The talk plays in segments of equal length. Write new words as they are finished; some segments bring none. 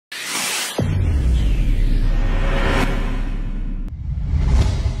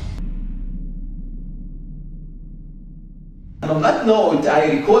note,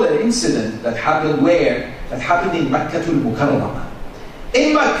 I recall an incident that happened where? That happened in Makkah al-Mukarramah.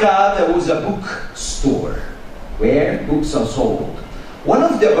 In Makkah, there was a bookstore where books are sold. One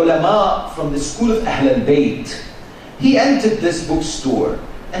of the ulama from the school of Ahlelbayt, he entered this bookstore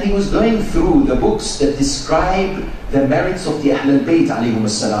and he was going through the books that describe the merits of the Ahlelbayt alayhim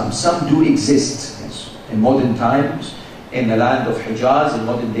as-salam. Some do exist, yes. In modern times, in the land of Hijaz, in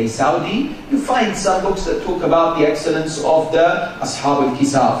modern day Saudi, you find some books that talk about the excellence of the Ashab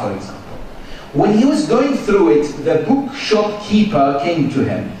al-Kisa, for example. When he was going through it, the bookshop keeper came to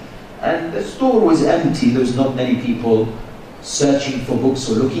him. And the store was empty, there was not many people searching for books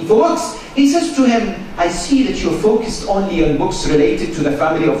or looking for books. He says to him, I see that you're focused only on books related to the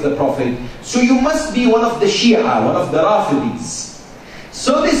family of the Prophet, so you must be one of the Shia, one of the Rafidis.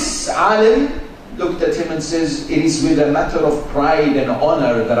 So this alim looked at him and says, it is with a matter of pride and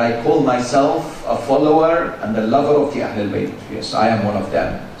honor that I call myself a follower and a lover of the Ahlelbayt. Yes, I am one of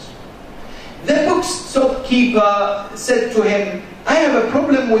them. The bookshop keeper said to him, I have a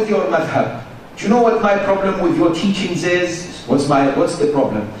problem with your madhab. Do you know what my problem with your teachings is? What's the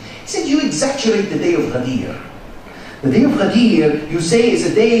problem? He said, you exaggerate the day of Ghadir. The day of Ghadir, you say, is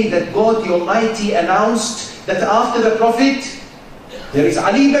a day that God the Almighty announced that after the Prophet, there is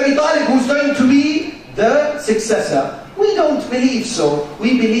Ali ibn Abi Talib who's going to be the successor. We don't believe so.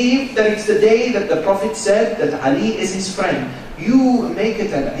 We believe that it's the day that the Prophet said that Ali is his friend. You make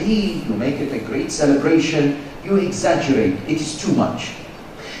it an Eid, you make it a great celebration, you exaggerate. It is too much.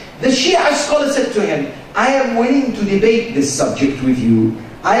 The Shia scholar said to him, I am willing to debate this subject with you.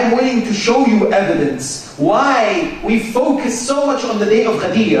 I am willing to show you evidence why we focus so much on the day of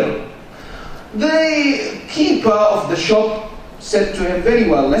Ghadir. The keeper of the shop said to him, very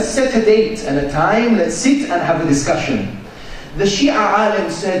well, let's set a date and a time, let's sit and have a discussion. The Shia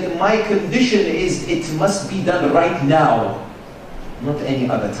alim said, my condition is it must be done right now, not any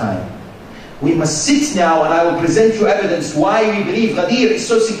other time. We must sit now and I will present you evidence why we believe Ghadir is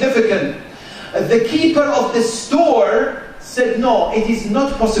so significant. The keeper of the store said, no, it is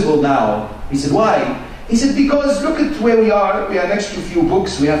not possible now. He said, why? He said, because look at where we are next to a few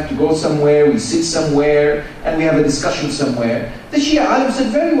books, we have to go somewhere, we sit somewhere, and we have a discussion somewhere. The Shia alim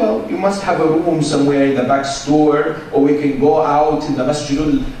said, very well, you must have a room somewhere in the back store, or we can go out in the Masjid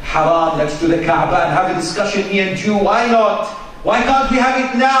al-Haram next to the Kaaba and have a discussion, me and you, why not? Why can't we have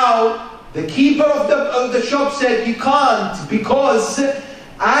it now? The keeper of the shop said, you can't, because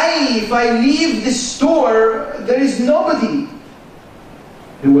if I leave the store, there is nobody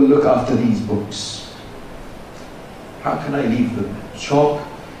who will look after these books. How can I leave the shop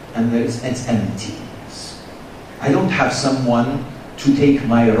and it's empty? I don't have someone to take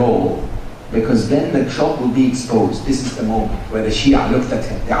my role, because then the shop will be exposed. This is the moment where the Shia looked at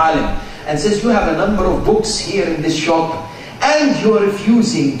him, the alim, and says, you have a number of books here in this shop, and you're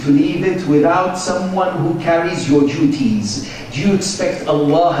refusing to leave it without someone who carries your duties. Do you expect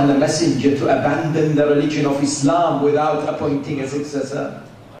Allah and the Messenger to abandon the religion of Islam without appointing a successor?